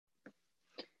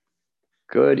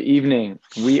Good evening.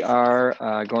 We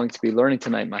are going to be learning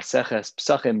tonight Maseches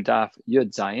Psachim Daf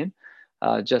Yud Zayin.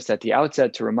 Just at the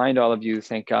outset, to remind all of you,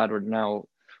 thank God we're now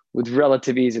with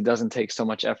relative ease. It doesn't take so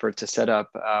much effort to set up.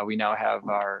 We now have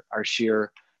our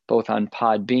shir both on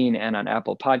Podbean and on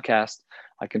Apple Podcast.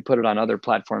 I can put it on other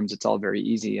platforms. It's all very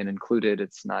easy and included.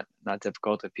 It's not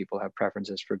difficult. If people have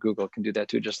preferences for Google, can do that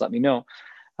too. Just let me know.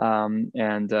 And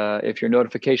if your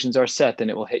notifications are set, then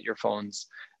it will hit your phones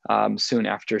soon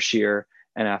after shir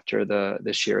and after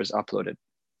the shir is uploaded.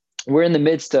 We're in the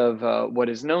midst of what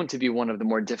is known to be one of the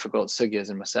more difficult sugyas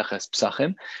in Maseches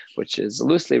Psachim, which is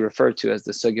loosely referred to as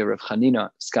the sugya of Chanina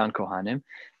Skan Kohanim.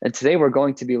 And today we're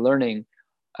going to be learning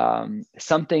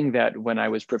something that, when I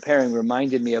was preparing,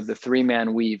 reminded me of the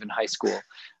three-man weave in high school.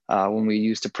 When we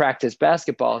used to practice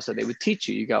basketball, so they would teach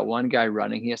you got one guy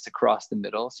running, he has to cross the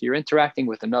middle. So you're interacting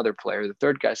with another player. The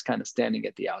third guy's kind of standing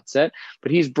at the outset,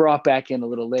 but he's brought back in a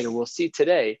little later. We'll see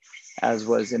today, as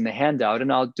was in the handout,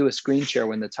 and I'll do a screen share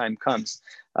when the time comes.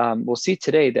 We'll see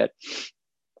today that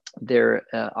there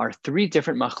are three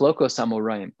different machlokos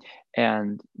amoraim,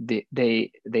 and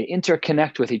they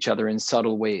interconnect with each other in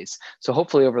subtle ways. So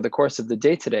hopefully over the course of the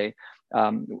day today,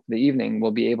 the evening,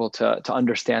 we'll be able to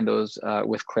understand those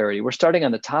with clarity. We're starting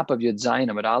on the top of Yud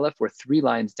Zayin Amud Aleph. We're 3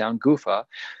 lines down, Gufa.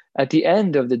 At the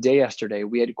end of the day yesterday,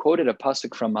 we had quoted a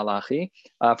pasuk from Malachi,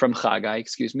 from Chagai,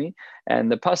 excuse me,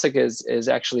 and the pasuk is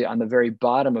actually on the very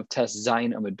bottom of Tes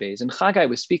Zayin Amud Beis. And Chagai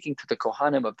was speaking to the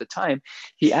Kohanim of the time.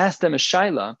 He asked them a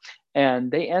shaila,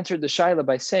 and they answered the shaila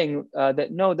by saying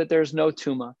that there's no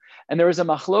tuma. And there was a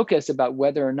machlokes about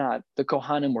whether or not the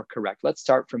Kohanim were correct. Let's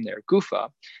start from there. Gufa,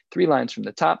 3 lines from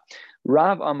the top.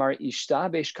 Rav Amar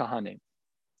Ishtabesh Kahanim.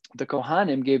 The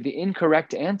Kohanim gave the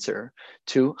incorrect answer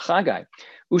to Chagai.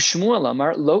 Ushmuel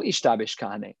Amar Lo Ishtabesh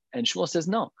Kahanim. And Shmuel says,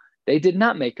 no, they did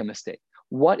not make a mistake.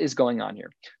 What is going on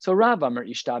here? So Rav Amar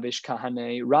Ishtabesh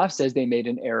Kahane, Rav says they made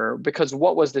an error because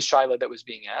what was the shaila that was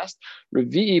being asked?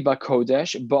 Revi'i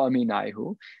Bakodesh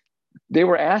Ba'aminaihu. They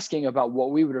were asking about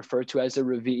what we would refer to as a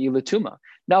Revi'i Latuma.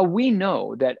 Now we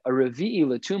know that a Revi'i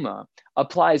Latuma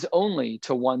applies only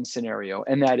to one scenario,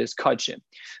 and that is Kudshim.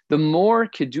 The more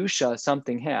Kedusha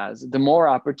something has, the more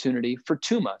opportunity for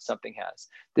Tuma something has.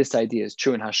 This idea is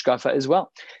true in Hashkafa as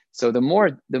well. So the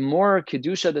more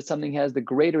Kedusha that something has, the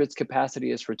greater its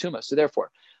capacity is for Tuma. So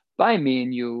therefore, by me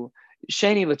and you,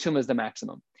 Sheni Latuma is the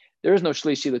maximum. There is no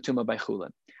Shlishi Latuma by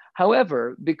Chulin.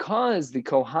 However, because the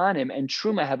Kohanim and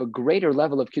Truma have a greater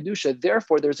level of Kedusha,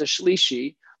 therefore there's a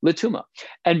Shlishi Latuma.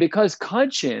 And because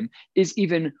Kadshim is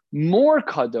even more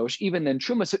Kadosh even than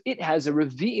Truma, so it has a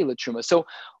Revi'i Latruma. So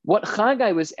what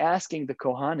Chagai was asking the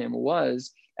Kohanim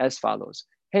was as follows.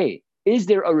 Hey, is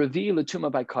there a Revi'i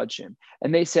Latuma by Kadshim?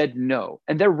 And they said no.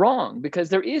 And they're wrong because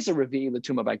there is a Revi'i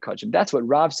Latuma by Kadshim. That's what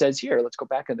Rav says here. Let's go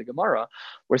back in the Gemara.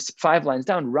 We're 5 lines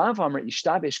down. Rav Amar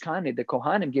Ishtabesh Kane, the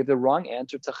Kohanim gave the wrong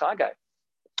answer to Chagai.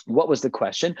 What was the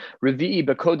question? Revi'i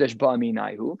Bakodesh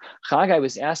Ba'aminaihu. Chagai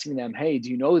was asking them, hey,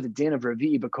 do you know the din of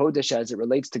Revi'i Bakodesh as it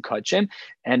relates to Kadshim?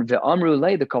 And Ve'amru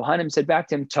Le, the Kohanim said back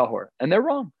to him, Tahor. And they're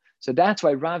wrong. So that's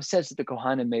why Rav says that the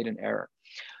Kohanim made an error.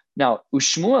 Now,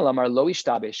 Ushmuel Amar Lo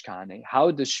Ishtabesh Kane. How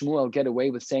does Shmuel get away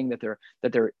with saying that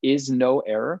there is no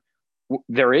error?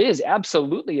 There is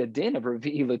absolutely a din of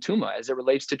Revi'i Latuma as it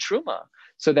relates to Truma.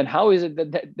 So then how is it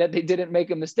that they didn't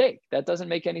make a mistake? That doesn't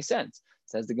make any sense,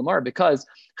 says the Gemara, because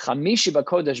Chamishi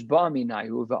Bakodesh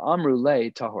Ba'aminayu V'amru Le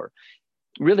Tahor.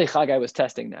 Really, Chagai was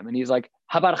testing them, and he's like,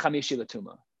 how about Chamishi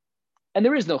Latuma? And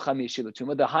there is no Chamishi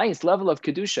Latuma. The highest level of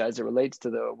Kedusha as it relates to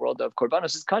the world of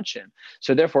Korbanos is Kadshim.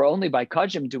 So therefore, only by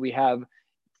Kadshim do we have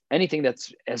anything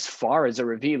that's as far as a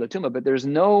Revi'i Latuma, but there's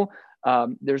no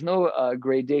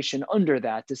gradation under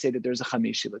that to say that there's a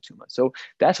Chamishi Latuma. So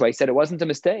that's why he said it wasn't a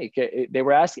mistake. They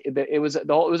were asking, it was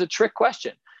a trick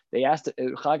question. They asked,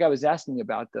 Chagai was asking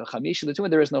about the Chamishi Latuma.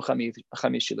 There is no Chamishi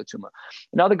Latuma.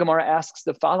 Now the Gemara asks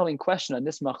the following question on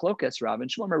this Machlokes Rav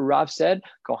and Shmuel. Rav said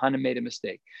Kohanim made a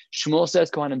mistake. Shmuel says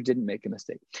Kohanim didn't make a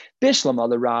mistake. Bishlam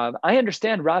ala Rav. I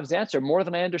understand Rav's answer more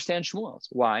than I understand Shmuel's.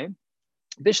 Why?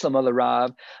 Bishlam ala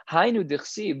Rav, Hainu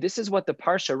dichsiv. This is what the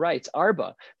Parsha writes.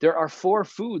 Arba. There are 4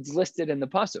 foods listed in the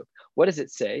pasuk. What does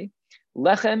it say?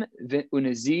 Lechem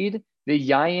v'unazid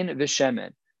v'yayin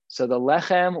v'shemen. So the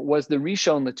lechem was the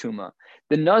rishon latuma.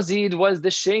 The nazid was the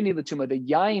sheni latuma. The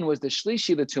yayin was the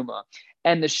shlishi latuma.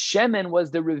 And the shemen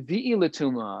was the revi'i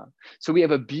latuma. So we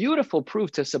have a beautiful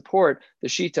proof to support the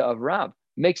shita of Rav.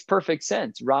 Makes perfect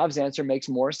sense. Rav's answer makes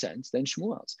more sense than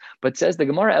Shmuel's. But says the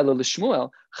Gemara, Elo l'Shmuel,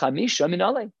 chamisha min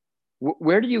alei.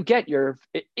 Where do you get your,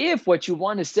 if what you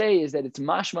want to say is that it's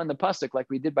mashma in the pasuk like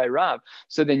we did by Rav,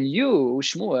 so then you,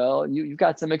 Shmuel, you've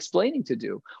got some explaining to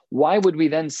do. Why would we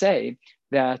then say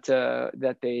that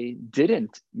that they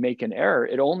didn't make an error?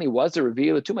 It only was a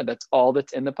reveal of Tumah. That's all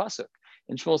that's in the pasuk.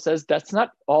 And Shmuel says that's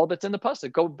not all that's in the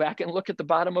pasuk. Go back and look at the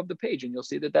bottom of the page, and you'll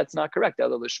see that that's not correct. So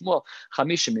Shmuel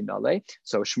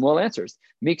answers,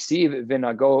 Miksiv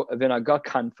vinaga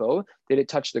kanfo. Did it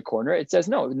touch the corner? It says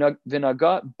no.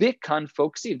 Vinaga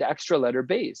bikanfo ksiv, the extra letter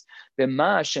bays.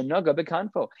 V'ma shenaga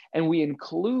bikanfo, and we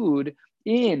include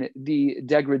in the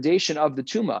degradation of the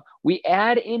tuma, we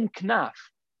add in knaf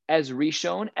as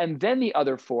rishon, and then the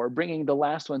other four, bringing the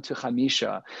last one to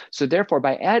chamisha. So therefore,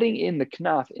 by adding in the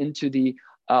knaf into the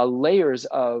layers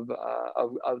of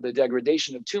the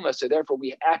degradation of tuma, so therefore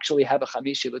we actually have a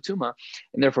chamishi latuma,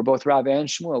 and therefore both Rav and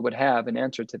Shmuel would have an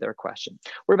answer to their question.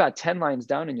 We're about 10 lines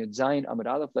down in Yud Zayin Amud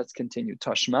Aleph. Let's continue.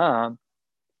 Tashma.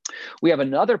 We have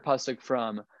another pasuk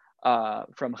from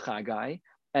Chagai,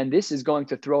 and this is going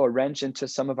to throw a wrench into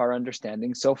some of our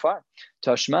understanding so far.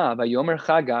 Tashma vayomer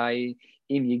Chagai.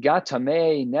 Isn't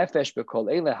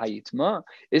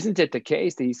it the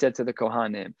case that he said to the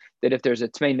Kohanim that if there's a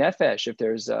tmei nefesh, if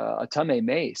there's a tamei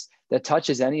mace that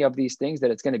touches any of these things,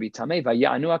 that it's going to be tamei?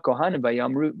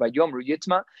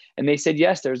 And they said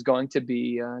yes, there's going to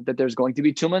be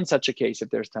tuma in such a case if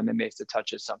there's tamei mace that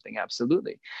touches something.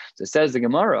 Absolutely. So says the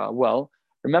Gemara. Well,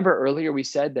 remember earlier we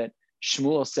said that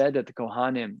Shmuel said that the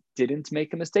Kohanim didn't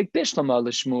make a mistake. Bishlama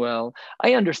l'Shmuel.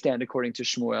 I understand according to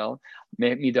Shmuel.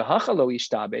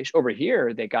 Over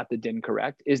here, they got the din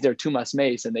correct. Is there tumas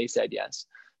meis? And they said yes.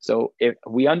 So if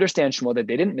we understand Shmuel that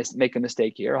they didn't make a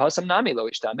mistake here, hasam nami lo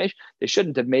ishtamesh, they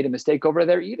shouldn't have made a mistake over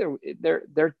there either.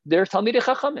 They're Talmidei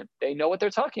Chachamim. They know what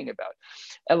they're talking about.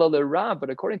 Ela Rav,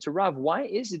 but according to Rav, why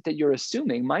is it that you're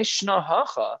assuming? My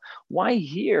shnahacha. Why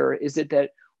here is it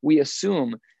that we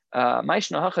assume? Why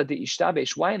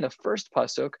in the first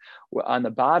pasuk on the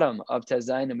bottom of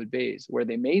Tezayin and Beis, where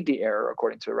they made the error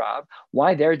according to Rav,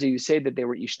 why there do you say that they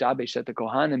were ishtabesh, that the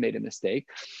Kohanim made a mistake?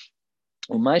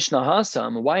 Why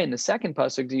in the second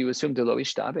pasuk do you assume de lo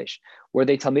ishtabesh? Were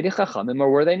they Talmidei Chachamim or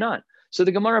were they not? So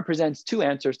the Gemara presents two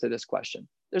answers to this question.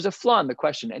 There's a flaw in the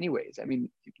question anyways. I mean,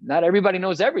 not everybody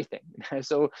knows everything.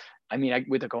 So, I mean,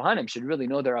 with the Kohanim should really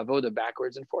know their avoda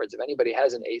backwards and forwards. If anybody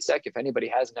has an asek, if anybody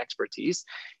has an expertise,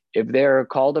 if they're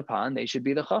called upon, they should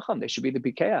be the Chacham, they should be the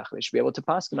Pikeach, they should be able to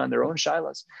paskin on their own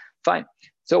shilas. Fine.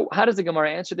 So how does the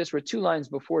Gemara answer this? We're 2 lines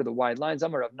before the wide lines.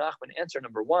 Amar Rav Nachman, answer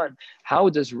number 1. How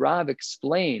does Rav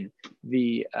explain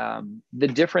the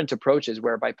different approaches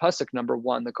where by pasuk number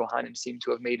 1, the Kohanim seem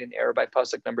to have made an error. By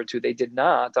pasuk number 2, they did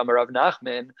not. Amar Rav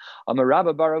Nachman, Amar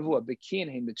Rabba Baravua, Bekin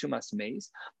Hein Betumas Meis.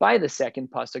 By the second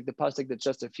pasuk, the pasuk that's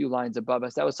just a few lines above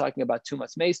us, that was talking about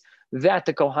Tumas Meis, that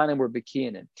the Kohanim were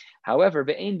Bekin in. However,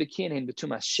 Ve'ein Bekin Hein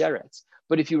Betumas Sheretz.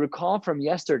 But if you recall from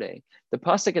yesterday, the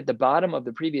pasuk at the bottom of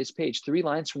the previous page, 3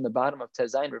 lines from the bottom of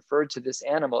Tezayin, referred to this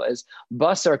animal as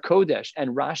Basar Kodesh,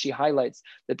 and Rashi highlights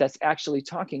that that's actually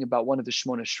talking about one of the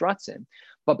Shmona Shratzim.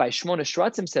 But by Shmona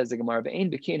Shratzim, says the Gemara,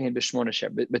 Ve'ein Bekin Hein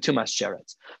Betumas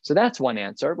Sheretz. So that's one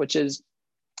answer, which is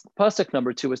pasuk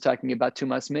number 2 was talking about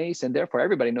Tumas Meis, and therefore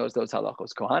everybody knows those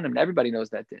halachos, Kohanim, and everybody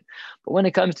knows that din. But when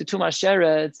it comes to Tumas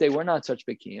Sheretz, they were not such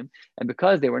bekim, and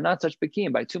because they were not such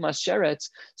bekim by Tumas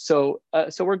Sheretz, so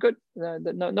we're good.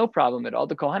 No problem at all.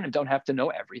 The Kohanim don't have to know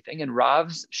everything, and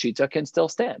Rav's shita can still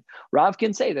stand. Rav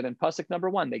can say that in pasuk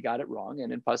number 1 they got it wrong,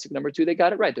 and in pasuk number 2 they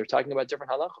got it right. They're talking about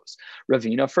different halachos.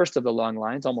 Ravina, first of the long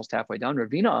lines, almost halfway down.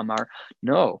 Ravina Amar,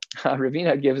 no.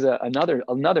 Ravina gives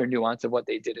another nuance of what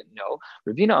they didn't know.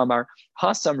 Ravina Amar,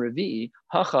 Hasam Revi,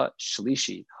 Hacha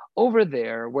Shlishi. Over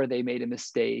there where they made a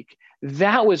mistake,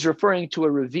 that was referring to a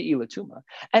Revi'i Latuma.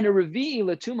 And a Revi'i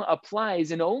Latuma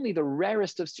applies in only the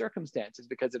rarest of circumstances,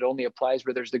 because it only applies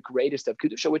where there's the greatest of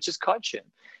Kedusha, which is Kodshim.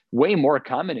 Way more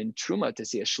common in Truma to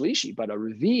see a Shlishi, but a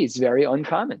Revi'i is very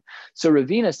uncommon. So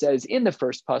Ravina says in the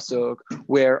first pasuk,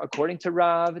 where according to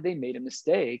Rav, they made a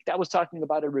mistake, that was talking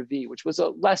about a Revi'i, which was a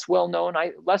less well-known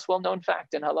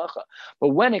fact in halacha. But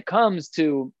when it comes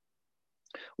to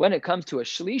a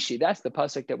shlishi, that's the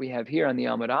pasuk that we have here on the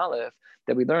Amud Aleph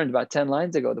that we learned about 10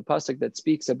 lines ago. The pasuk that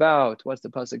speaks about, what's the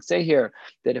pasuk say here?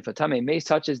 That if a tamei mace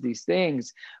touches these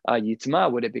things, yitma,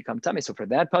 would it become tamei? So for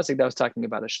that pasuk, that was talking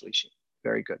about a shlishi.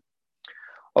 Very good.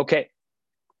 Okay,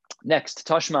 next,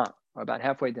 Tashma, we're about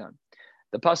halfway down.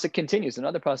 The pasuk continues,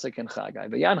 another pasuk in Chagai.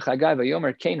 V'yan Chagai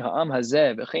v'yomer kein ha'am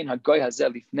hazeh v'chein hagoy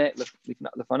hazeh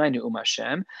lefanai ne'um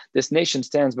Hashem. This nation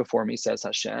stands before me, says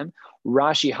Hashem.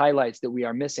 Rashi highlights that we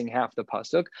are missing half the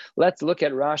pasuk. Let's look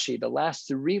at Rashi, the last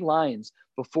 3 lines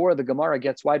before the Gemara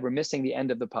gets wide, we're missing the end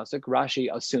of the pasuk. Rashi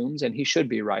assumes, and he should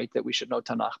be right, that we should know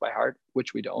Tanakh by heart,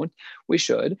 which we don't. We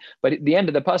should, but the end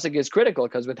of the pasuk is critical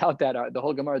because without that, the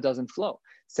whole Gemara doesn't flow.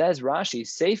 Says Rashi,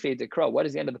 Seife Dekra. What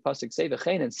does the end of the pasuk say?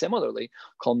 V'chein, and similarly,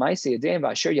 Kol Ma'aseh Yadayim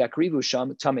v'asher yakrivu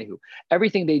sham tamehu.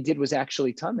 Everything they did was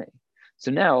actually tameh.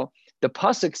 So now the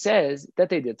pasuk says that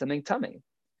they did something tameh.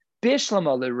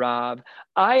 Bishlama l'Rav,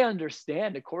 I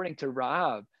understand according to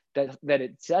Rav that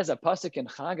it says a pasuk in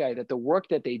Chagai that the work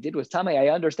that they did was tamei. I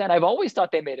understand. I've always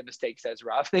thought they made a mistake, says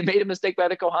Rav. They made a mistake by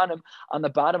the Kohanim on the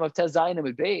bottom of Tez Zayin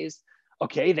and Beis.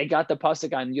 Okay, they got the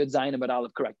pasuk on Yud Zayin and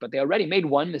Aleph correct, but they already made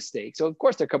one mistake. So of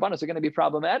course their kabbanos are going to be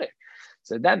problematic.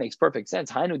 So that makes perfect sense.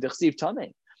 Hainu d'chsiv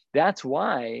tamei.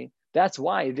 That's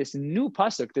why this new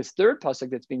pasuk, this third pasuk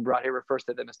that's being brought here, refers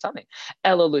to them as tamei.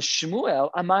 Ela l'Shmuel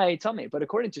amai tamei. But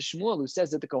according to Shmuel, who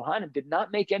says that the Kohanim did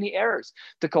not make any errors,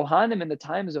 the Kohanim in the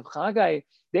times of Chagai,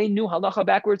 they knew halacha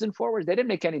backwards and forwards. They didn't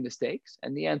make any mistakes.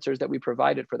 And the answers that we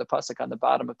provided for the pasuk on the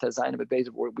bottom of Tez Zayin and Beis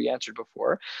we answered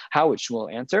before. How would Shmuel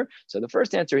answer? So the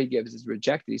first answer he gives is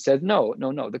rejected. He says, no.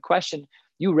 The question,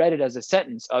 you read it as a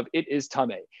sentence of it is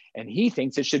tamei, and he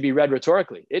thinks it should be read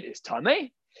rhetorically. It is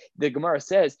tamei. The Gemara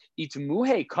says,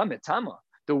 "Itmuhe kametama."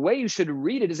 The way you should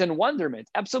read it is in wonderment.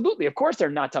 Absolutely, of course they're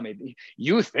not tamei.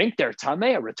 You think they're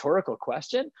tamei? A rhetorical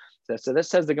question. So this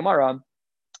says the Gemara.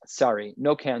 Sorry,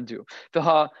 no can do.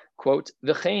 Quote,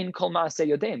 v'chein kol ma'aseh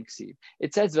yodeim ksiv.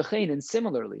 It says v'chein, and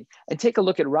similarly. And take a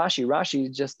look at Rashi.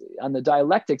 Rashi, just on the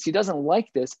dialectics, he doesn't like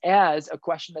this as a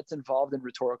question that's involved in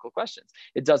rhetorical questions.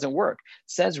 It doesn't work.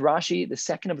 Says Rashi, the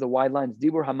second of the wide lines,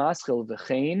 dibur hamaschil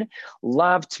v'chein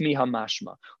lav tmi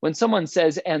hamashma. When someone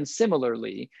says, and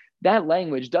similarly, that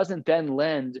language doesn't then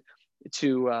lend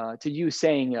to you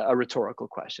saying a rhetorical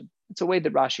question. It's a way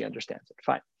that Rashi understands it.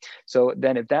 Fine. So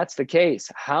then if that's the case,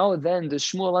 how then does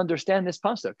Shmuel understand this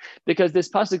pasuk? Because this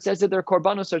pasuk says that their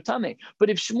korbanos are tamei. But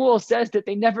if Shmuel says that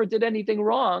they never did anything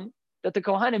wrong, that the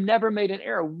Kohanim never made an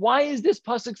error, why is this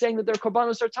pasuk saying that their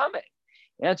korbanos are tamei?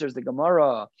 Answers the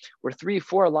Gemara. We're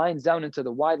 3-4 lines down into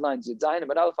the wide lines. Yudzayin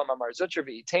and Aleph Amar Zutra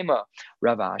v'Itema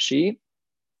Rav Ashi.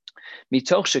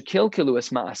 Because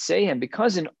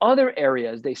in other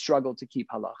areas they struggle to keep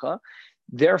halacha,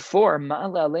 therefore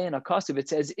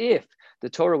it's as if the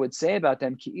Torah would say about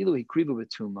them,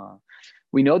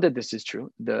 we know that this is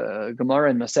true. The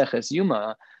Gemara in Maseches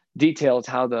Yuma details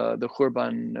how the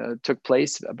Churban took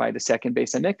place by the second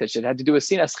Beis HaMikdash. It had to do with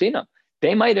Sinas Chinam.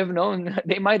 They might have known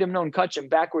kachim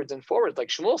backwards and forwards, like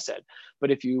Shmuel said. But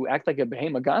if you act like a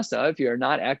behema gasa, if you're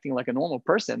not acting like a normal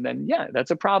person, then yeah, that's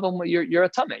a problem. You're a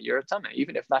tameh. You're a tameh.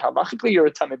 Even if not halachically you're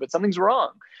a tameh, but something's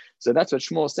wrong. So that's what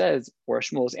Shmuel says, or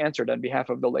Shmuel's answered on behalf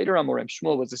of the later Amorim.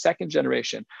 Shmuel was the second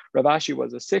generation. Rav Ashi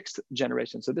was the sixth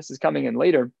generation. So this is coming in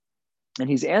later. And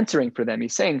he's answering for them.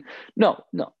 He's saying, no,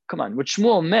 come on. What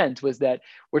Shmuel meant was that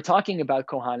we're talking about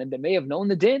Kohanim that may have known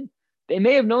the din. They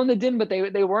may have known the din, but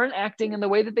they weren't acting in the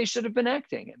way that they should have been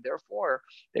acting, and therefore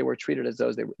they were treated as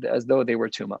though they were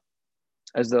tuma,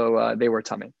 as though they were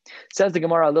tamei. Says the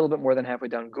Gemara a little bit more than halfway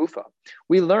down Gufa.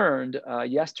 We learned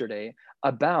yesterday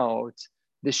about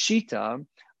the shita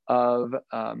of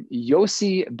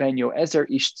Yossi ben Yoezer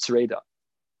ish Tzreida.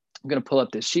 I'm going to pull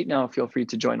up this sheet now. Feel free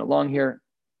to join along here.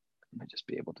 I might just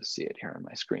be able to see it here on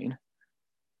my screen.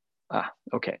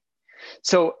 Okay.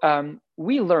 So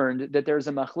we learned that there's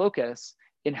a machlokes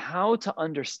in how to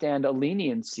understand a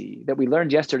leniency that we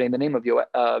learned yesterday in the name of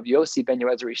Yossi ben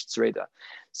Yoezer ish Tzreida.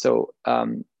 So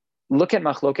look at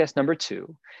machlokes number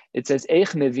 2. It says,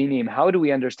 Eich mevinim, how do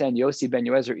we understand Yossi ben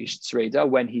Yoezer ish Tzreida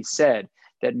when he said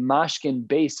that mashkin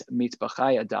base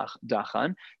mitbachaya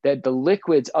dachan, that the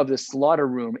liquids of the slaughter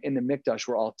room in the mikdash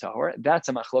were all tahor? That's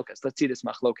a machlokas. Let's see this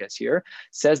machlokas here.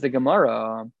 Says the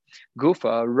Gemara,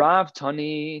 Gufa, Rav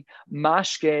Tani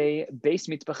mashke base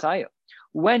mitbachaya.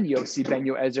 When Yossi ben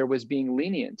Yoezer was being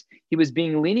lenient, he was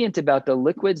being lenient about the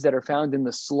liquids that are found in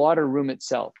the slaughter room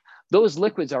itself. Those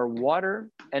liquids are water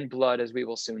and blood, as we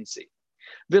will soon see.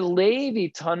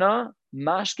 V'levi tana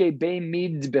mashke be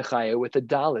midbechaya, with a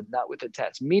dalid, not with a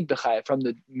tes. Midbechaya, from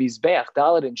the mizbeach.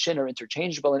 Dalid and shin are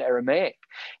interchangeable in Aramaic,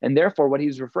 and therefore what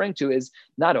he's referring to is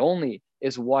not only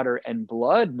is water and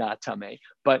blood not tamei,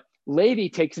 but Levi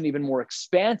takes an even more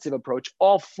expansive approach.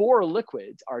 All 4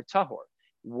 liquids are tahor: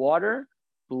 water,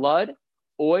 blood,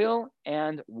 oil,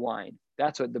 and wine.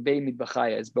 That's what the Bei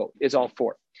Midbachaya is all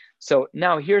 4. So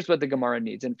now here's what the Gemara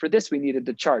needs. And for this, we needed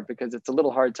the chart because it's a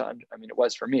little hard to, it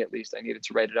was for me at least. I needed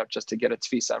to write it up just to get a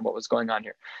tfisa on what was going on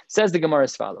here. Says the Gemara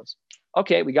as follows.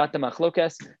 Okay, we got the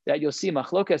machlokes that you'll see.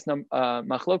 Machlokes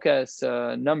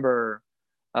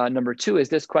number 2 is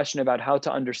this question about how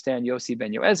to understand Yossi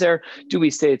ben Yoezer. Do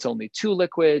we say it's only 2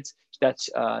 liquids? That's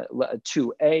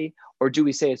 2A, or do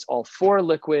we say it's all 4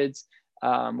 liquids,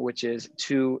 which is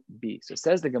 2B? So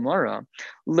says the Gemara,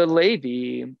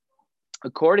 Levi,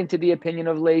 according to the opinion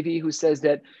of Levi, who says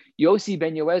that Yossi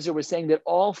ben Yoezer was saying that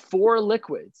all 4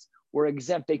 liquids were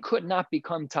exempt, they could not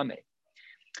become tamei.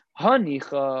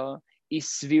 Hanicha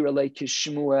isvira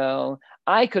le'kishmuel.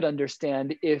 I could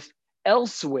understand if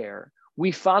elsewhere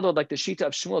we followed like the Shita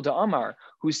of Shmuel de Amar,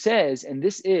 who says, and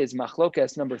this is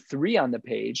Machlokas number 3 on the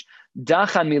page,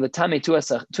 Dachan milatame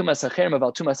tumas acherim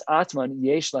aval tumas atman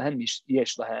yesh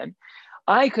lahen.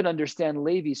 I could understand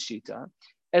Levi's Shita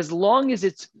as long as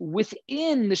it's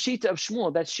within the Shita of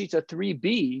Shmuel, that's Shita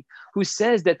 3b, who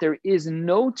says that there is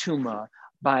no tuma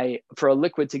for a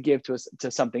liquid to give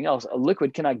to something else. A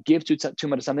liquid cannot give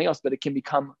tuma to something else, but it can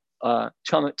become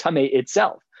tamei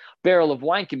itself. Barrel of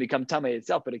wine can become tamei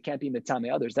itself, but it can't be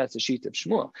metame others. That's the sheet of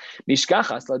Shmuel.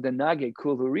 Mishkachas ladenage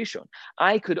kulhu rishon.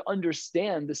 I could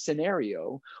understand the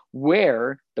scenario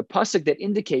where the pasuk that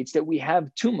indicates that we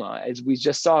have tuma, as we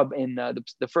just saw in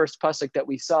the first pasuk that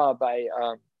we saw by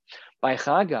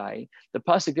Chagai, the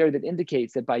pasuk there that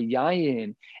indicates that by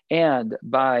yayin and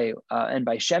by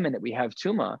shemen that we have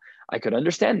tuma. I could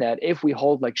understand that if we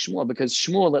hold like Shmuel, because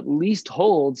Shmuel at least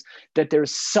holds that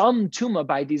there's some tuma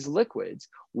by these liquids,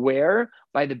 where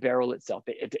by the barrel itself.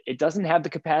 It doesn't have the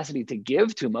capacity to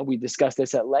give tuma. We discussed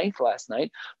this at length last night,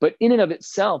 but in and of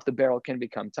itself, the barrel can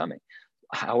become tamei.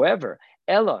 However,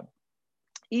 Ella,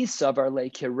 Isavar le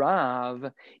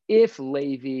Kirav, if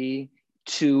Levi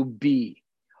to be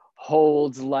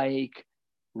holds like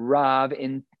Rav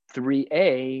in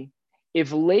 3a,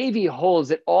 if Levi holds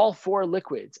that all 4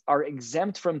 liquids are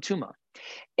exempt from tuma,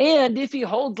 and if he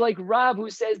holds like Rav, who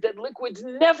says that liquids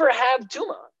never have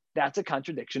tuma, that's a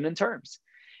contradiction in terms.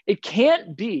 It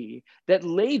can't be that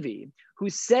Levi, who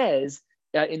says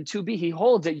in 2b, he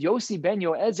holds that Yossi ben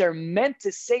Yoezer meant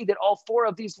to say that all 4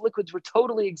 of these liquids were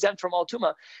totally exempt from all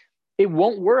tuma. It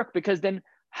won't work, because then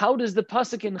how does the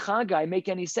pasuk in Chagai make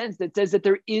any sense that says that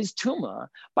there is tuma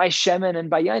by shemen and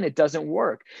by yain? It doesn't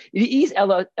work. If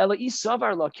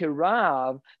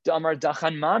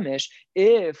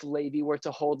Levi were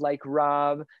to hold like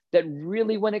Rav, that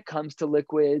really when it comes to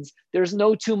liquids, there's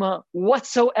no tuma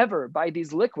whatsoever by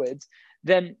these liquids,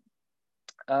 then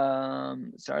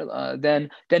then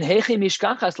heichi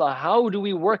mishkachas la. How do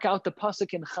we work out the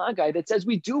pasuk in Chagai that says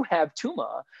we do have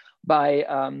tuma by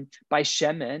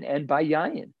shemen and by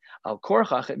yayin? Al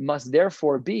korchach, it must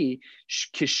therefore be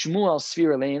kishmuel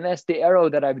sfira lein. That's the arrow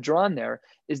that I've drawn there,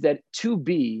 is that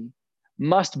 2b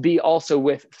must be also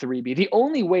with 3b. The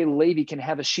only way Levi can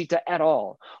have a shita at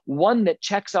all, one that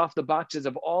checks off the boxes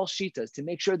of all shitas to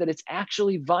make sure that it's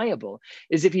actually viable,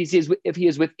 is if he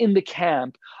is within the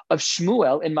camp of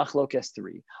Shmuel in Machlokes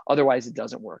 3. Otherwise, it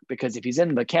doesn't work, because if he's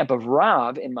in the camp of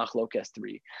Rav in Machlokes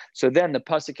 3, so then the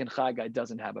pasuk in Chagai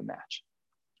doesn't have a match.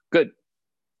 Good.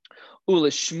 Ula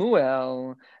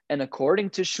Shmuel, and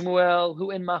according to Shmuel, who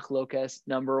in Machlokes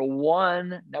number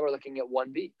 1, now we're looking at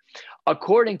 1b.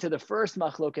 According to the first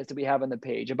Machlokes that we have on the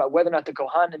page about whether or not the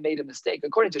Kohanim made a mistake,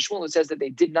 according to Shmuel, it says that they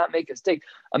did not make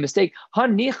a mistake.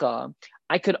 Hanicha,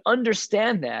 I could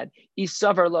understand that.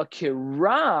 Isavar la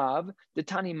kirav the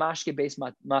tani mashke beis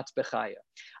matzbechaya.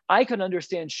 I could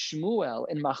understand Shmuel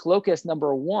in Machlokes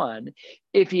number 1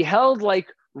 if he held like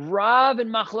Rav in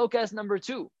Machlokes number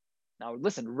 2. Now,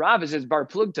 listen, Rav is his bar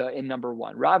plugta in number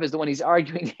 1. Rav is the one he's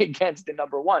arguing against in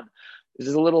number 1. This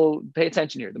is a little, pay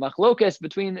attention here. The machlokes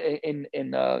between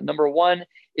in number 1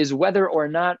 is whether or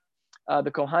not the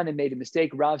Kohanim made a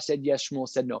mistake. Rav said yes, Shmuel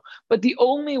said no. But the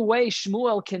only way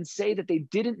Shmuel can say that they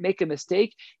didn't make a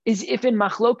mistake is if in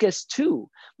machlokes 2,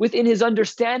 within his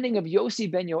understanding of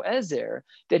Yossi ben Yoezer,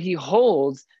 that he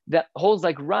holds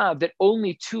like Rav, that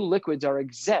only 2 liquids are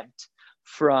exempt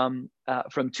from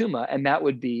tuma, and that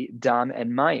would be dam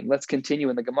and mayim. Let's continue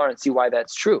in the Gemara and see why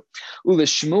that's true. Ula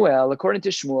Shmuel, according to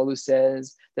Shmuel, who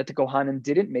says that the Kohanim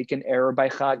didn't make an error by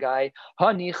Chagai,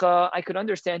 Hanicha, I could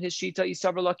understand his shita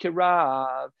isavar la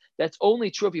kirav. That's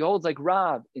only true if he holds like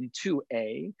Rav in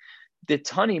 2a. The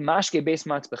tani mashke beis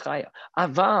matzbechaya.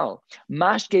 Aval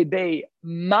mashke be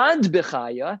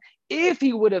madbechaya. If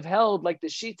he would have held like the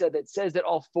shita that says that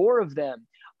all 4 of them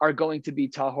are going to be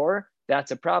tahor,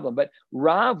 that's a problem. But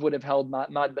Rav would have held mad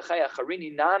b'chaya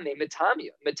charini name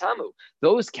mitamu.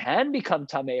 Those can become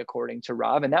tamei according to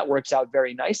Rav, and that works out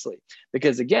very nicely,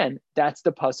 because again, that's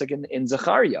the pasuk in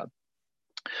Zechariah.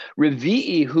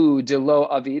 Revi'i hu delo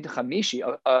avid chamishi.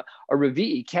 A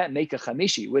revi'i can't make a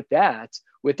chamishi. With that,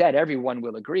 everyone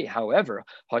will agree. However,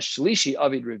 hashlishi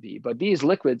avid revi'i. But these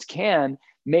liquids can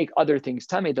make other things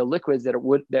tamei. The liquids that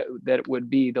would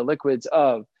be the liquids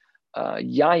of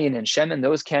yayin and shemen,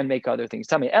 those can make other things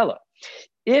tamei. Ella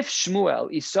If Shmuel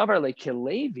isavar like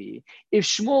Levi, if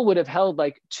Shmuel would have held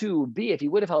like 2b, if he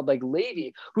would have held like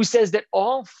Levi, who says that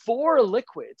all 4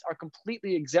 liquids are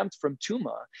completely exempt from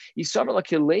tuma, isavar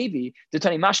like Levi, the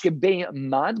tani mashke be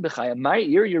mad b'chaya my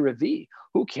ir yiravi.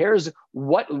 Who cares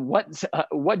what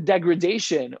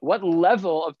degradation, what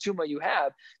level of tuma you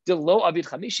have? The lo avid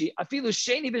chamishi afilu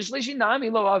sheni v'shlishi nami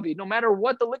lo avid. No matter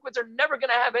what, the liquids are never going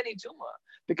to have any tuma,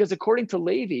 because according to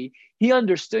Levi, he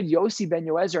understood Yossi ben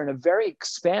Yoezer in a very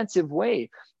expansive way,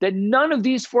 that none of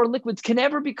these 4 liquids can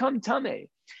ever become tameh.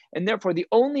 And therefore, the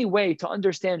only way to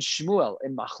understand Shmuel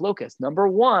in Machlokas, number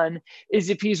 1, is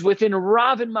if he's within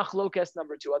Rav in Machlokas,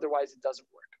 number 2. Otherwise, it doesn't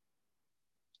work.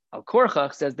 Al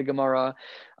Korchach, says the Gemara,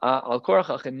 Al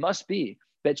Korchach, it must be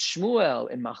that Shmuel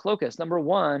in Machlokas, number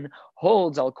 1,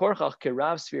 holds Al Korchach ke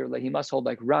Rav sphere, like he must hold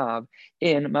like Rav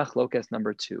in Machlokas,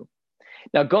 number 2.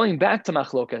 Now, going back to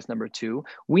Machlokas number 2,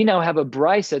 we now have a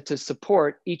brisa to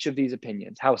support each of these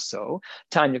opinions. How so?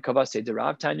 Tanya Kavase de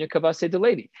Rav, Tanya Kavase de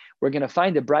Levi. We're going to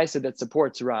find a brisa that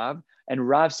supports Rav, and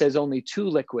Rav says only 2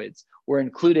 liquids were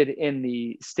included in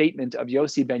the statement of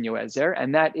Yossi ben Yoezer,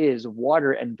 and that is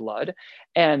water and blood.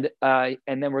 And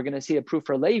then we're going to see a proof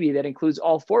for Levi that includes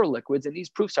all 4 liquids, and these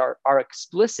proofs are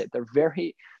explicit. They're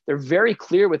very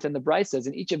clear within the brisas,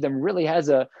 and each of them really has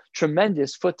a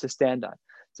tremendous foot to stand on.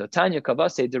 So Tanya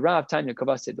Kavase de Rav, Tanya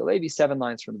Kavase de Levi, 7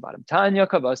 lines from the bottom. Tanya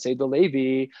Kavase de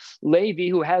Levi, Levi,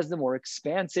 who has the more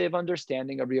expansive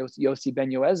understanding of Yossi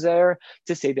ben Yoezer,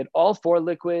 to say that all 4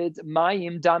 liquids,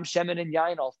 Mayim, Dam, Shemen, and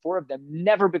Yain, all 4 of them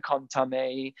never become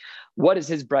Tameh. What does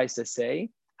his brisa say?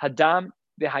 Hadam,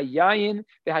 v'hayayin,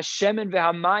 v'hashemen,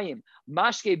 v'hamayim.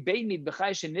 Mashke beinid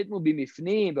b'chay shenitmu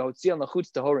b'mifnim v'hotziel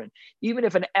nachutz tahorin. Even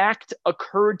if an act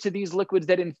occurred to these liquids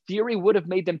that in theory would have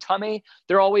made them tameh,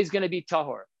 they're always going to be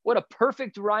tahor. What a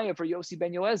perfect raya for Yossi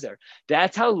ben Yoezer.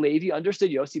 That's how Levi understood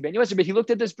Yossi ben Yoezer. But he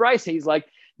looked at this brisa, he's like,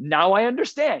 now I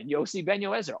understand Yossi ben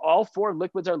Yoezer. All 4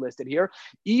 liquids are listed here.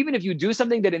 Even if you do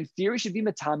something that in theory should be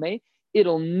matameh,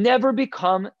 it'll never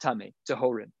become tameh,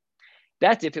 tahorin.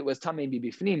 That's if it was tameh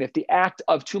b'bifnim. If the act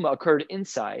of tuma occurred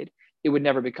inside, it would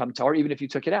never become tahor, even if you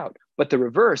took it out. But the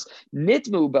reverse,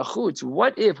 nitmu b'chutz,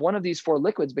 what if one of these 4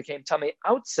 liquids became tameh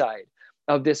outside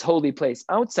of this holy place,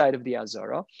 outside of the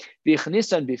Azara,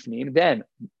 v'chnisan bifnim, then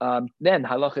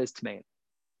halacha is tmein.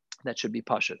 That should be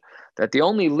pashut. That the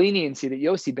only leniency that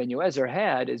Yossi ben Yoezer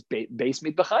had is beis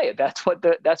mitbachaya.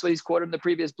 That's what he's quoted in the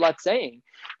previous blot saying.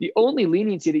 The only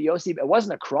leniency that Yossi, it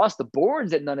wasn't across the boards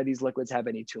that none of these liquids have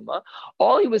any tuma.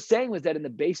 All he was saying was that in the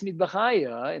beis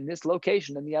mitbachaya, in this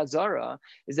location in the Azara,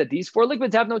 is that these 4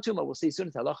 liquids have no tuma. We'll see soon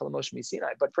at halacha l'moshe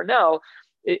misinai. But for now,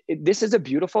 this is a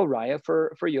beautiful raya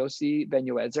for Yossi ben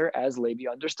Yoezer, as Levi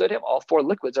understood him. All 4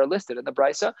 liquids are listed in the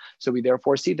brisa, so we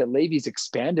therefore see that Levi's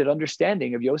expanded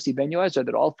understanding of Yossi ben Yoezer,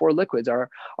 that all 4 liquids are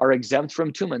exempt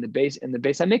from tuma in the Beis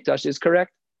Hamikdash, is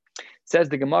correct. Says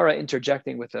the Gemara,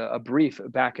 interjecting with a brief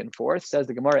back and forth. Says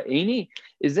the Gemara, Eini,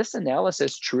 is this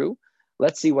analysis true?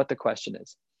 Let's see what the question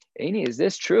is. Eini, is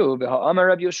this true? Amar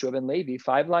Rabbi Yeshua ben Levi,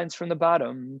 5 lines from the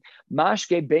bottom.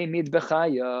 Mashke beimid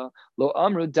bechaya lo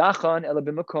amru dachan ela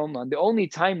b'makoman. The only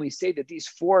time we say that these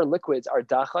 4 liquids are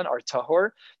dachan, are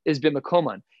tahor, is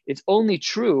b'makoman. It's only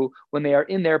true when they are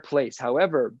in their place.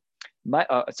 However,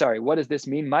 what does this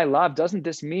mean? My love, doesn't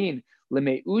this mean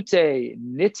lemeute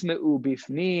nitmeu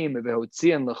bifnim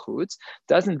vehotzian lechutz?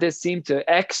 Doesn't this seem to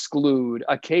exclude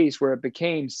a case where it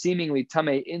became seemingly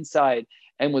tameh inside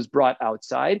and was brought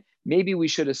outside? Maybe we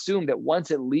should assume that once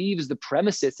it leaves the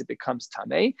premises, it becomes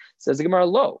tameh. Says the Gemara,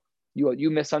 lo, you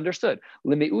misunderstood.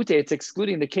 Lemeute, it's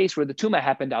excluding the case where the tuma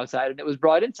happened outside and it was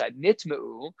brought inside.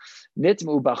 Nitmeu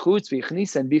bachutz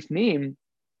v'chnisan bifnim.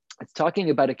 It's talking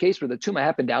about a case where the tuma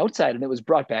happened outside and it was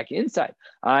brought back inside.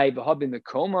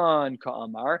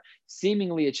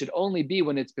 Seemingly, it should only be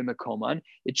when it's b'mekoman.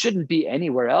 It shouldn't be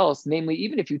anywhere else. Namely,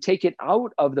 even if you take it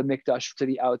out of the mikdash to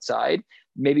the outside,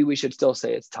 maybe we should still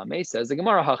say it's tameh. Says the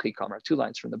Gemara, hachi kamar, 2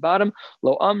 lines from the bottom.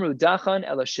 Lo amru dachan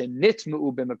ela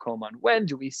shenitmeu b'mekoman. When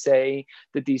do we say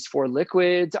that these 4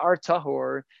 liquids are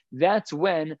tahor? That's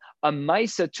when a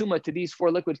maisa tuma to these 4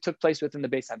 liquids took place within the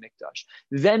Beis Hamikdash.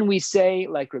 Then we say,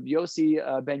 like Rabbi Yossi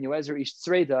ben Yoezer ish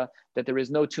tzreida, that there is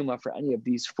no tuma for any of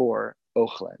these 4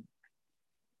 ochlen.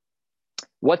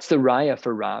 What's the raya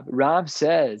for Rav? Rav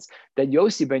says that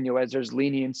Yossi ben Yoezer's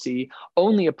leniency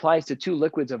only applies to 2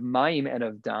 liquids of mayim and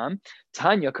of dam.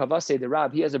 Tanya Kavase the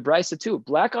Rav, he has a brisa too,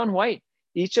 black on white.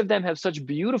 Each of them have such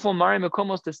beautiful marim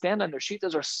makomos to stand on. Their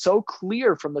shitas are so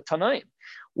clear from the Tanaim.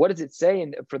 What does it say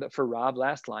for Rav,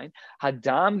 last line?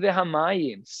 Hadam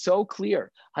vehamayim, so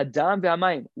clear. Hadam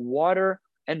vehamayim, water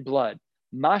and blood.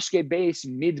 Mashke beis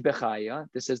mid bechaya.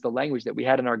 This is the language that we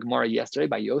had in our Gemara yesterday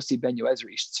by Yossi ben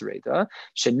Yoezer ish tzreda.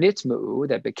 Shenitmu,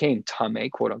 that became tame,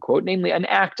 quote unquote, namely an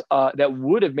act that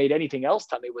would have made anything else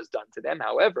tame was done to them.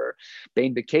 However,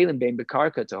 bein bekalim, bein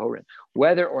bekarka tahorin.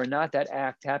 Whether or not that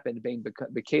act happened, bein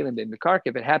bekalim, bein bekarka,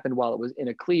 if it happened while it was in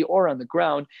a kli or on the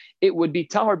ground, it would be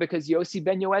tahor because Yossi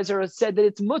ben Yoezer said that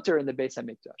it's mutter in the Beis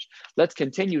Hamikdash. Let's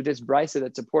continue this brisa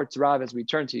that supports Rav as we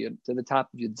turn to the top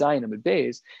of Yud Zayin Amud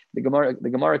Beis. The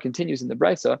Gemara continues in the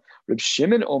brisa. Reb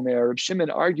Shimon Omer, Reb Shimon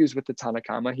argues with the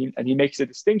Tanakama, and he makes a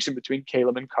distinction between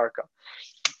kalim and karka.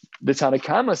 The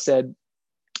Tanakama said,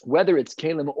 whether it's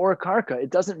kalim or karka,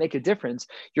 it doesn't make a difference.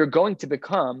 You're going to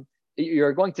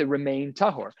remain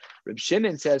tahor. Reb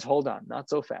Shimon says, hold on, not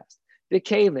so fast. The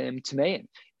kalim tmein.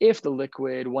 If the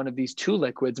liquid, one of these two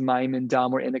liquids, maim and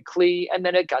dam, were in a kli, and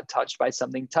then it got touched by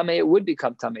something tamei, it would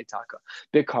become tamei taka.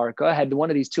 Bikarka, had one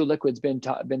of these two liquids been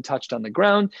touched on the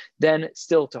ground, then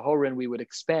still tahorin, we would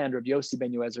expand Rav Yossi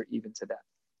ben Yoezer even to that.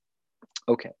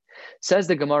 Okay, says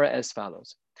the Gemara as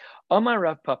follows. Amar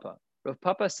Rav Papa. Rav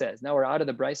Papa says, now we're out of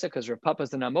the brisa because Rav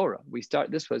Papa's the Namora.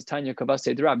 This was Tanya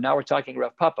Kabase Drab. Now we're talking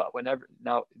Rav Papa.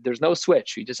 Now there's no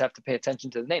switch. You just have to pay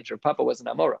attention to the names. Rav Papa was an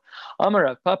Namora. Amar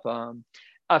Rav Papa,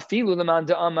 Afilu leman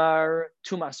de Amar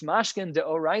Tumas Mashkin de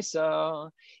Oraisa.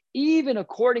 Even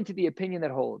according to the opinion that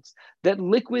holds that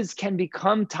liquids can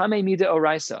become Tamei Mida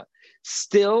Oraisa,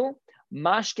 still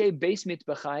Mashke Beis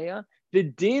Mitbachaya, the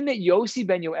din that Yossi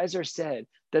ben Yoezer said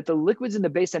that the liquids in the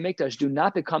Beis Hamikdash do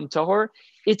not become tahor,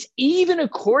 it's even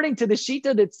according to the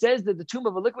Shita that says that the tomb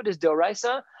of a liquid is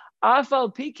deoraisa,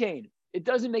 afal pikein. It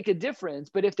doesn't make a difference,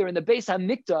 but if they're in the Beis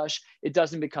Hamikdash, it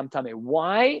doesn't become tameh.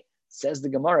 Why? Says the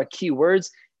Gemara, key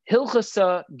words,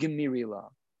 hilchasa gemirila.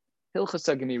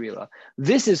 Hilchasa gemirila.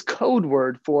 This is code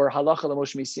word for halacha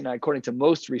l'moshe misinai according to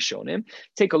most Rishonim.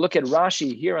 Take a look at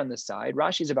Rashi here on the side.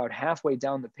 Rashi is about halfway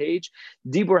down the page.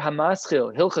 Dibur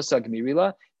hamaschil hilchasa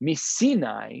gemirila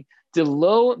misinai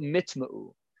delo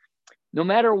mitma'u. No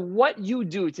matter what you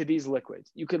do to these liquids,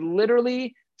 you could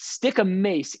literally stick a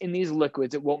mace in these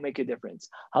liquids, it won't make a difference.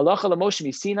 Halacha l'moshe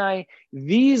misinai,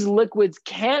 these liquids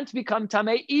can't become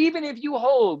tameh, even if you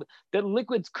hold that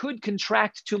liquids could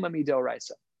contract tuma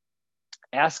midoraisa.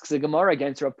 Asks the Gemara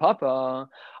against Rav Papa,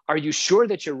 are you sure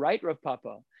that you're right, Rav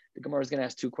Papa? The Gemara is going to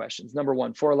ask two questions. Number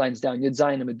one, 4 lines down, Yud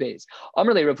Zayin Amud Beis.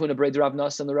 Amar le Rav Huna b'rei Rav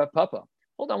Nasan the Rav Papa.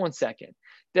 Hold on one second.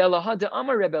 De Elaha de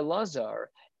Amar Rebbe Lazar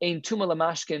ein tuma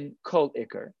lamashkin kol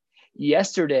ikar.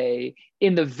 Yesterday,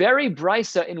 in the very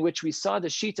brisa in which we saw the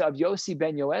shita of Yossi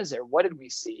ben Yoezer, what did we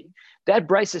see? That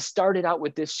brisa started out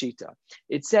with this shita.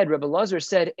 It said, Rebbe Lazar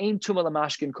said, ein tuma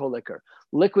lamashkin kol ikar.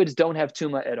 Liquids don't have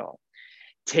tuma at all.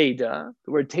 Teda,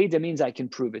 the word Teda means I can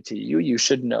prove it to you. You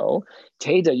should know.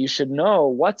 Teda, you should know.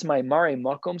 What's my Mare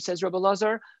Makom, says Rebbe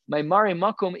Lazar? My Mare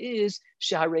Makom is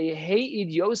Shaharei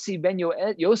Heid Yosef ben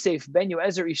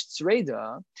Yoezer ish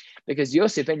tzreda, because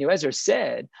Yosef ben Yoezer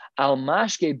said, Al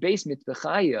Mashke Beis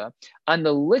Mitbechaya, on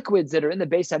the liquids that are in the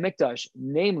Beis Hamikdash,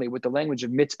 namely with the language of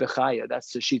Mitbechaya,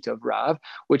 that's the Shita of Rav,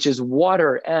 which is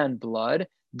water and blood,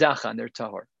 Dachan, they're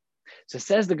tahor. So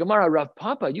says the Gemara, Rav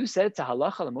Papa, you said it's a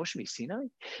halacha l'moshe misinai?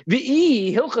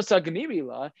 V'i hilchasa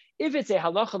gemirila, if it's a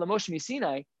halacha l'moshe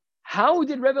misinai, how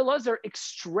did Rebbe Lazar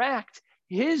extract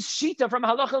his shita from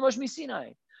halacha l'moshe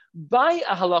misinai? By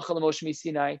a halacha l'moshe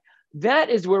misinai, that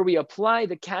is where we apply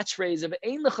the catchphrase of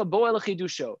ein lecha bo el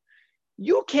chidusho.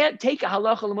 You can't take a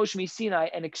halacha l'moshe misinai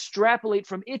and extrapolate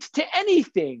from it to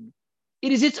anything.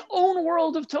 It is its own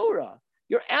world of Torah.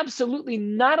 You're absolutely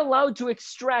not allowed to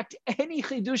extract any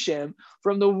chidushim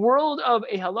from the world of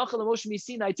a halacha l'moshe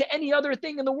misinai to any other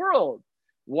thing in the world.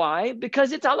 Why?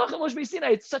 Because it's halacha l'moshe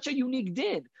misinai. It's such a unique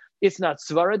din. It's not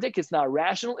svaradik. It's not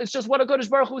rational. It's just what HaKadosh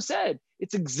Baruch Hu said.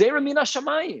 It's a gzeira min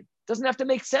hashamayim. Doesn't have to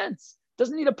make sense.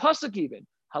 Doesn't need a pasuk even.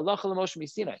 Halacha l'moshe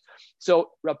misinai.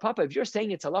 So, Rav Papa, if you're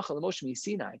saying it's halacha l'moshe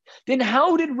misinai, then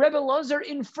how did Rebbe Lazar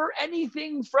infer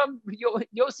anything from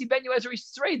Yossi ben Yoezer ish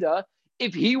tzreda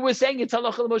if he was saying it's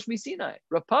halacha l'moshe misinai?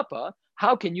 Rav Papa,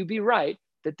 how can you be right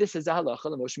that this is a halacha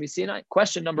l'moshe misinai?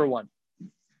 Question number one.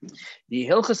 The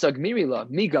hilchas agmirila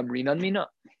migam rinan mina.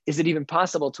 Is it even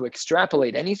possible to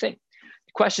extrapolate anything?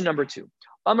 Question number two.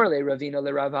 Amar le Ravina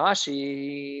le Rav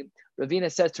Ashi.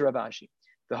 Ravina says to Rav Ashi,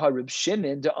 the Harib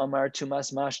Shimon de Amar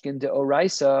Tumas Mashkin de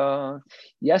Oraisa.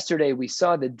 Yesterday we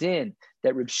saw the din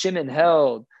that Reb Shimon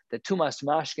held that Tumas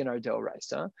Mashkin are de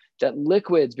Oraisa, that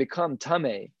liquids become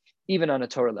tameh even on a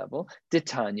Torah level.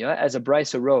 Titania, as a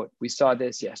brisa wrote, we saw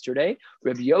this yesterday.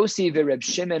 Reb Yossi v'Reb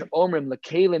Shimon omrim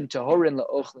lekelim tahorin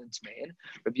leochlin tmein.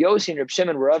 Reb Yossi and Reb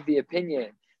Shimon were of the opinion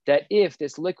that if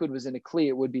this liquid was in a kli,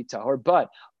 it would be tahor. But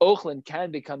ochlin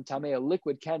can become tamei, a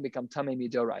liquid can become tamei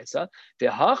midoraisa.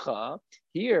 V'hacha,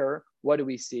 here, what do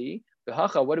we see?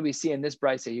 V'hacha, what do we see in this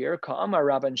brisa here? Ka'amar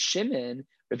Rabban Shimon,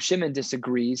 Reb Shimon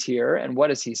disagrees here, and what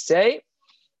does he say?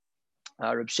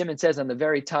 Reb Shimon says on the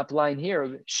very top line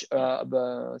here,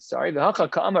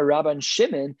 V'hacha ka'amar Rabban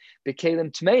Shimon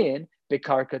b'kelim tmein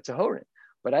b'karka tahorin.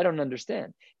 But I don't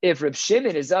understand. If Reb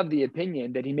Shimon is of the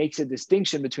opinion that he makes a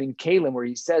distinction between kalim, where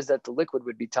he says that the liquid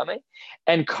would be tamei,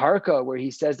 and karka, where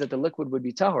he says that the liquid would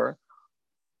be tahor,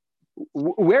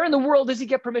 where in the world does he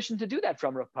get permission to do that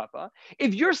from, Rav Papa?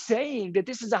 If you're saying that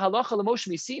this is a halacha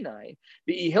l'Moshe Sinai,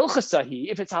 the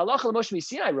ihilchasahi, if it's halacha l'Moshe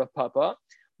Sinai, Rav Papa,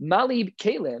 mali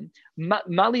kalim,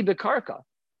 mali bekarka,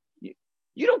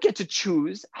 you don't get to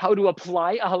choose how to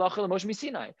apply a halacha l'Moshe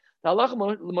Sinai. The halacha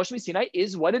l'Moshe Sinai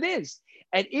is what it is.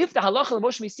 And if the halacha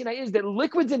l'Moshe Sinai is that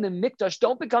liquids in the mikdash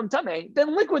don't become tamei,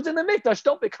 then liquids in the mikdash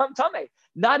don't become tamei.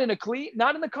 Not in a kli,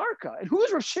 not in the karka. And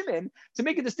who's Rav Shimon to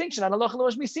make a distinction on halacha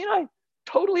l'Moshe Sinai?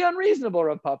 Totally unreasonable,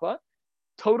 Rav Papa.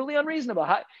 Totally unreasonable.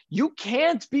 You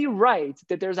can't be right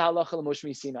that there's a halacha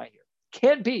l'Moshe Sinai here.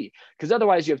 Can't be, because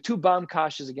otherwise you have two bomb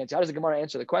kashas against you. How does the Gemara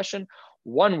answer the question?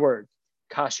 One word,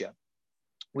 kasha.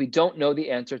 We don't know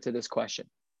the answer to this question.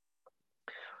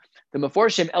 The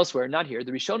Meforshim elsewhere, not here,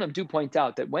 the Rishonim do point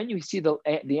out that when you see the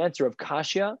answer of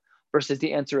Kashya versus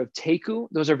the answer of Teku,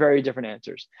 those are very different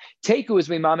answers. Teku is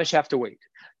we mamish have to wait.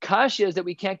 Kashya is that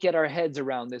we can't get our heads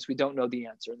around this. We don't know the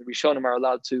answer. The Rishonim are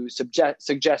allowed to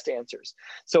suggest answers.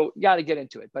 So you got to get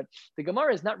into it. But the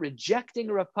Gemara is not rejecting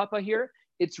Rav Papa here.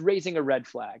 It's raising a red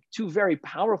flag. Two very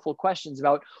powerful questions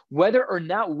about whether or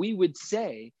not we would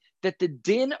say that the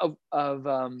din of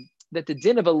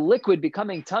a liquid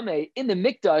becoming tamei in the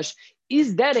mikdash,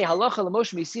 is that a halacha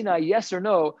l'Moshe Sinai, yes or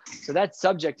no? So that's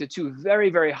subject to two very,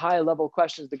 very high level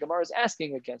questions the Gemara is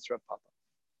asking against Rav Papa.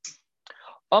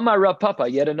 Omar Rav Papa,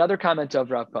 yet another comment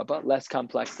of Rav Papa, less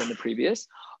complex than the previous.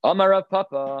 Omar Rav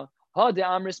Papa, ha de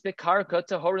amris bekarka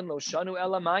tahorin lo shanu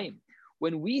elamayim.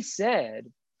 When we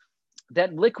said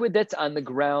that liquid that's on the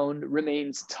ground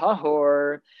remains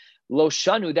tahor, lo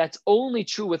shanu, that's only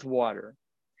true with water.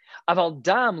 Aval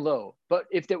dam lo, but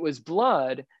if it was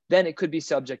blood, then it could be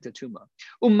subject to tuma.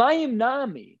 Umayim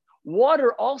nami,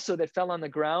 water also that fell on the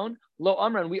ground, lo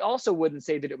amran, we also wouldn't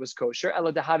say that it was kosher,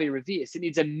 ela dahavi revius. It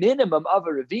needs a minimum of a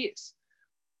revius.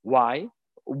 Why?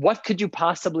 What could you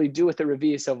possibly do with a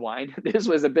revius of wine? This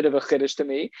was a bit of a chiddush to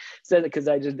me, said because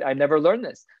I never learned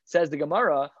this. Says the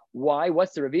Gemara, why?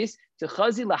 What's the revius?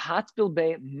 Because in a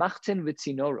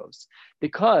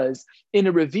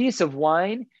revius of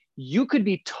wine, you could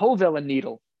be tovel a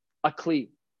needle, a kli.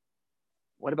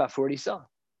 What about 40 sa?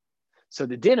 So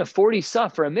the din of 40 sa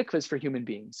for a mikvah is for human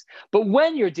beings. But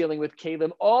when you're dealing with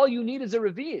kalim, all you need is a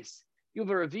revius. You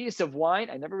have a revius of wine.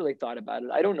 I never really thought about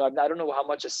it. I don't know how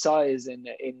much a sa is in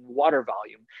water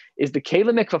volume. Is the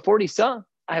kalim mikvah 40 sa?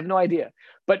 I have no idea.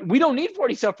 But we don't need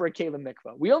 40 sa for a kalim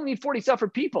mikvah. We only need 40 sa for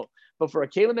people. But for a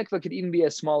kalim mikvah, it could even be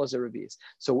as small as a revius.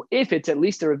 So if it's at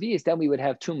least a revius, then we would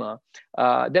have tuma.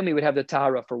 Then we would have the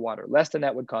tahara for water. Less than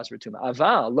that would cause for tuma.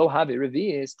 Aval lo have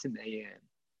revius tmein.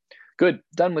 Good.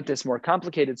 Done with this more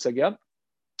complicated sugya.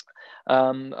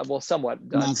 Well, somewhat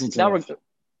done. Now we're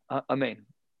amen.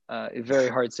 Very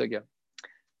hard sugya.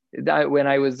 When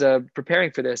I was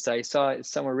preparing for this, I saw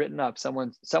somewhere it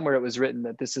was written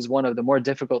that this is one of the more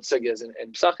difficult sugyas.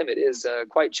 In Psachim, it is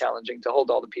quite challenging to hold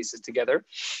all the pieces together.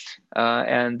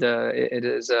 It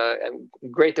is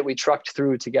great that we trucked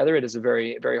through together. It is a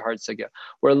very, very hard sugya.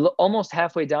 We're almost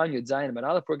halfway down Yud Zayin Amud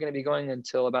Aleph. We're going to be going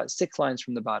until about 6 lines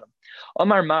from the bottom.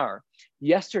 Omar Mar,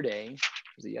 yesterday,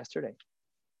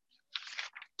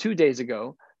 2 days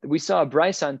ago, we saw a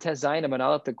brisa on Tes Zayin Amud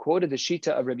Aleph that quoted the Shita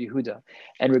of Rabbi Yehuda.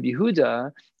 And Rabbi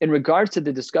Yehuda, in regards to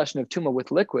the discussion of Tumah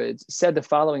with liquids, said the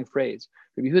following phrase,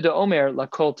 Rabbi Yehuda Omer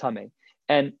lakol tameh.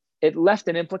 And it left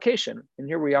an implication. And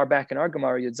here we are back in our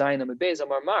Gemara, Yud Zayin Amud Beis,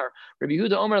 Amar Mar, Rabbi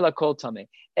Yehuda Omer lakol tameh.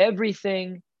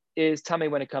 Everything is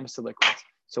tameh when it comes to liquids.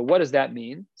 So what does that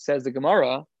mean? Says the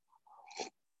Gemara,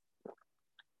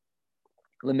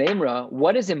 Lememra,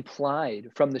 what is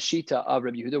implied from the Shita of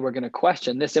Rabbi Yehuda? We're going to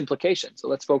question this implication. So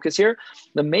let's focus here.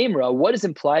 Lememra, what is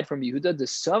implied from Yehuda? The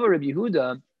Sava Rabbi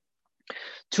Yehuda,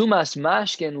 Tumas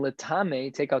mashkin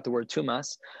letame, take out the word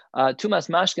tumas, Tumas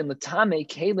mashkin letame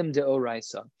kalim de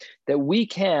oraisa, that we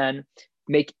can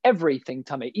make everything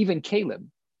tame, even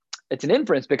kalim. It's an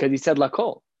inference because he said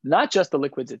lakol, not just the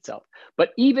liquids itself,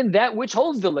 but even that which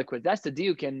holds the liquid. That's the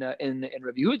diuk in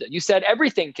Rabbi Yehuda. You said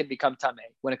everything can become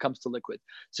tameh when it comes to liquid.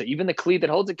 So even the kli that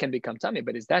holds it can become tameh.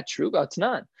 But is that true? It's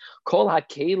not. Kol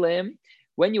hakelim,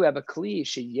 when you have a kli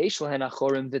sheyesh lahen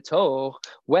achorim v'toch,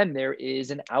 when there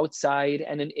is an outside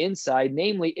and an inside,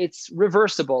 namely it's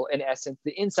reversible in essence.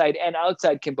 The inside and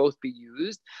outside can both be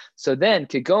used. So then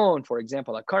kigon, for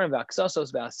example, akarim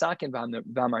v'aksasos v'asakin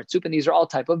v'amartzupin, these are all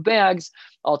type of bags,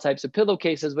 all types of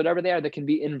pillowcases, whatever they are, that can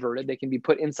be inverted. They can be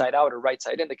put inside out or right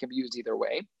side in. They can be used either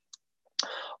way.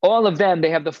 All of them,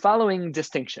 they have the following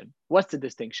distinction. What's the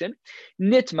distinction?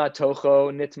 Nitma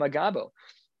tocho, nitma gabo.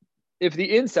 If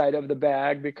the inside of the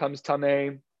bag becomes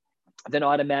tameh, then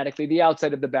automatically the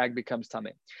outside of the bag becomes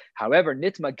tameh. However,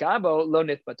 nitma gabo, lo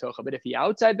nitma tocho. But if the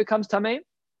outside becomes tameh,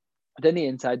 then the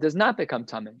inside does not become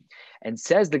tameh. And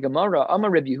says the Gemara, Amar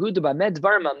Reb Yehuda b'med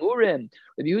dvar mamurim.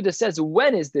 Reb Yehuda says,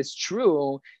 when is this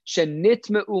true?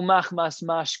 Shenitmeu machmas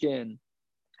mashkin.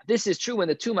 This is true when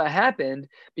the tuma happened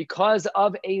because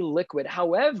of a liquid.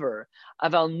 However,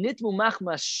 aval nitmu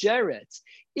machmas sheretz,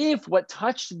 if what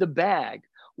touched the bag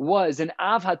was an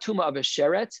av hatuma of a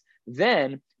sheretz,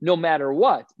 then no matter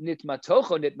what, nitma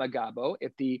tocho nitma gabo,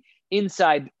 if the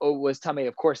inside was tameh,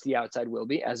 of course the outside will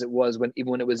be, as it was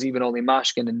even when it was even only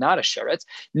mashkin and not a sheretz.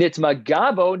 Nitma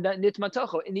gabo, nitma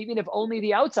tocho, and even if only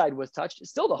the outside was touched,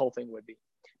 still the whole thing would be.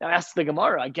 Now ask the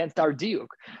Gemara against our diuk.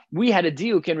 We had a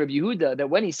diuk in Rabbi Yehuda that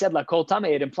when he said la kol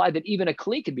tameh, it implied that even a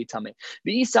kli could be tameh.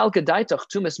 V'isal kadaitoch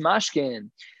tumas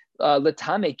mashkin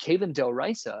letame kevin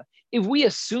deoraisa. If we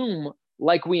assume,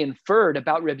 like we inferred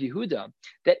about Rabbi Yehuda,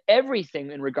 that everything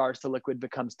in regards to liquid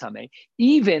becomes tameh,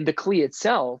 even the kli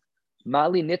itself,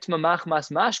 mali nitma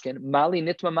machmas mashkin, mali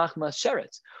nitma machmas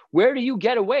sheretz. Where do you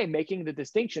get away making the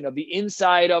distinction of the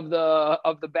inside of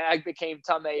the bag became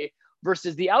tameh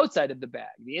versus the outside of the bag?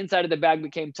 The inside of the bag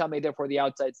became tameh, therefore the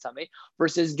outside's tameh,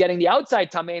 versus getting the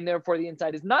outside tameh, and therefore the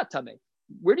inside is not tameh.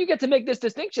 Where do you get to make this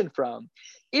distinction from?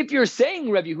 If you're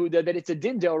saying, Rabbi Yehuda, that it's a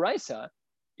din deoraisa,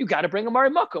 you got to bring a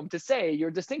Mari Makom to say your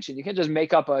distinction. You can't just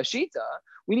make up a shita.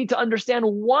 We need to understand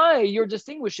why you're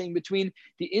distinguishing between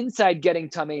the inside getting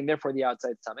tameh and therefore the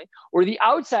outside is tameh, or the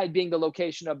outside being the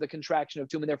location of the contraction of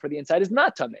tum and therefore the inside is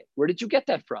not tameh. Where did you get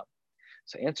that from?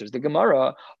 So answers the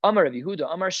Gemara, Amar Rabbi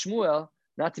Yehuda, Amar Shmuel,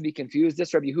 not to be confused,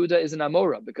 this Rabbi Yehuda is an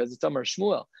Amora because it's Amar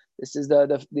Shmuel. This is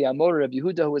the Amora Rabbi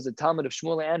Yehuda who is a Talmud of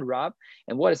Shmuel and Rab.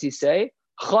 And what does he say?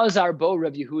 Chazar bo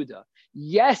Rabbi Yehuda.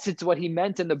 Yes, it's what he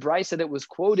meant in the brisa that was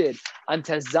quoted on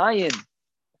Tazayin,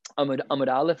 Amud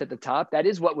Aleph at the top. That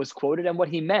is what was quoted and what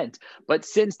he meant. But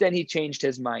since then, he changed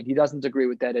his mind. He doesn't agree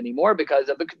with that anymore because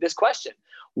of this question.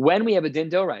 When we have a din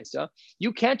d'oraisa,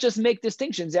 you can't just make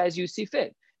distinctions as you see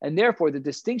fit. And therefore, the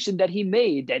distinction that he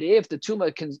made, that if the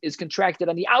tumah is contracted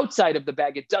on the outside of the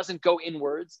bag, it doesn't go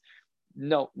inwards.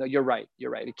 No, you're right.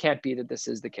 You're right. It can't be that this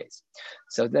is the case.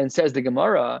 So then says the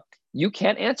Gemara, you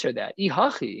can't answer that.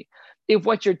 Ihachi. If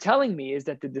what you're telling me is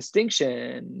that the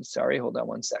distinction, sorry, hold on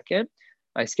one second.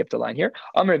 I skipped a line here.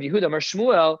 Amar Rabbi Yehuda, Amar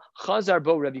Shmuel, Chazar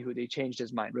bo Rabbi Yehuda. He changed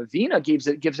his mind. Ravina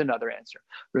gives another answer.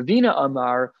 Ravina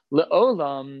Amar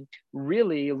le'olam,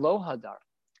 really lo hadar.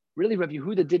 Really, Rabbi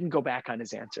Yehuda didn't go back on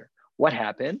his answer. What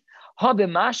happened? One of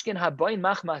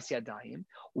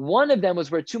them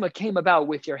was where tuma came about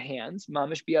with your hands,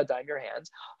 mamish biyadayim, your hands.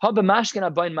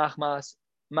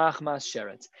 Machmas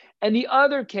sheretz. And the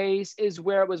other case is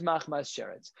where it was machmas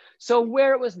sheretz. So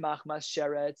where it was machmas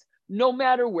sheretz, no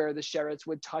matter where the sheretz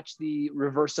would touch the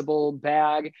reversible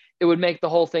bag, it would make the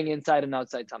whole thing inside and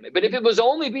outside tummy. But if it was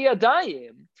only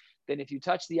biyadayim, then if you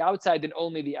touch the outside, then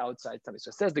only the outside tummy. So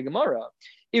it says the Gemara,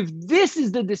 if this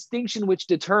is the distinction which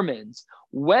determines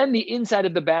when the inside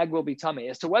of the bag will be tummy,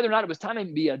 as to whether or not it was tummy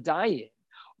biyadayim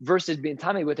versus being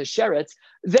tummy with a sheretz,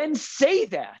 then say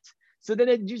that. So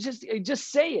then you just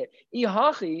say it.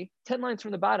 Ihachi, 10 lines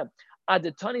from the bottom.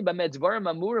 Adatani b'med dvarim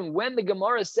amurim. When the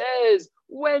Gemara says,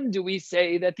 when do we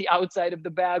say that the outside of the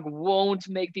bag won't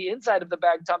make the inside of the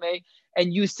bag tameh?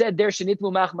 And you said there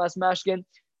shenitmu machmas mashkin.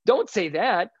 Don't say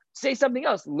that. Say something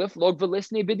else. Lif log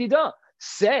v'lisnei b'dida.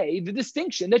 Say the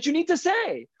distinction that you need to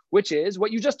say, which is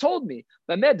what you just told me.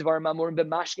 When the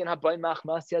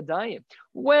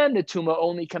tumah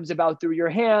only comes about through your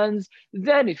hands,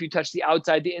 then if you touch the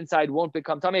outside, the inside won't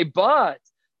become tameh. But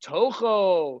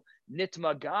tocho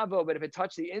nitma gavo. But if it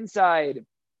touched the inside,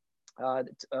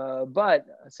 but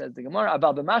says the Gemara,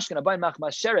 abal b'mashkin abayin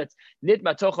machmas sheretz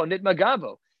nitma tocho nitma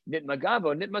gavo. Nitma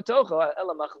gavo, nitma tocha,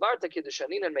 ela machvarta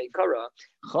kiddushanin and meikara,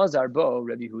 chazar bo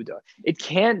Rabbi Yehuda. It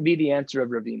can't be the answer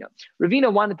of Ravina.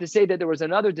 Ravina wanted to say that there was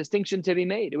another distinction to be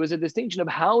made. It was a distinction of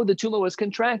how the tumah was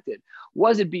contracted.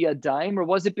 Was it biyadayim or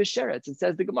was it b'sheretz? It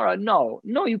says the Gemara, no,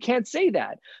 you can't say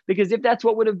that. Because if that's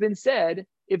what would have been said,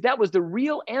 if that was the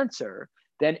real answer,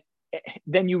 then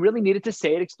you really needed to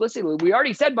say it explicitly. We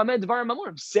already said, Bamed Dvarim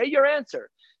Amurim, say your answer.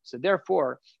 So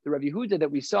therefore, the Rabbi Yehuda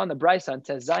that we saw in the Brisa on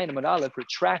Tez Zayin Amud Aleph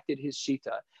retracted his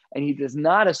shita, and he does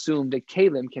not assume that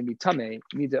kalim can be tamei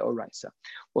mida oraisa.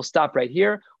 We'll stop right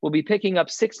here. We'll be picking up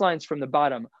 6 lines from the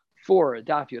bottom for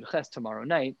Daf Yud Ches tomorrow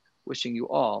night. Wishing you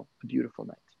all a beautiful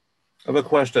night. I have a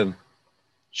question.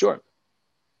 Sure.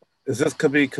 Is this could be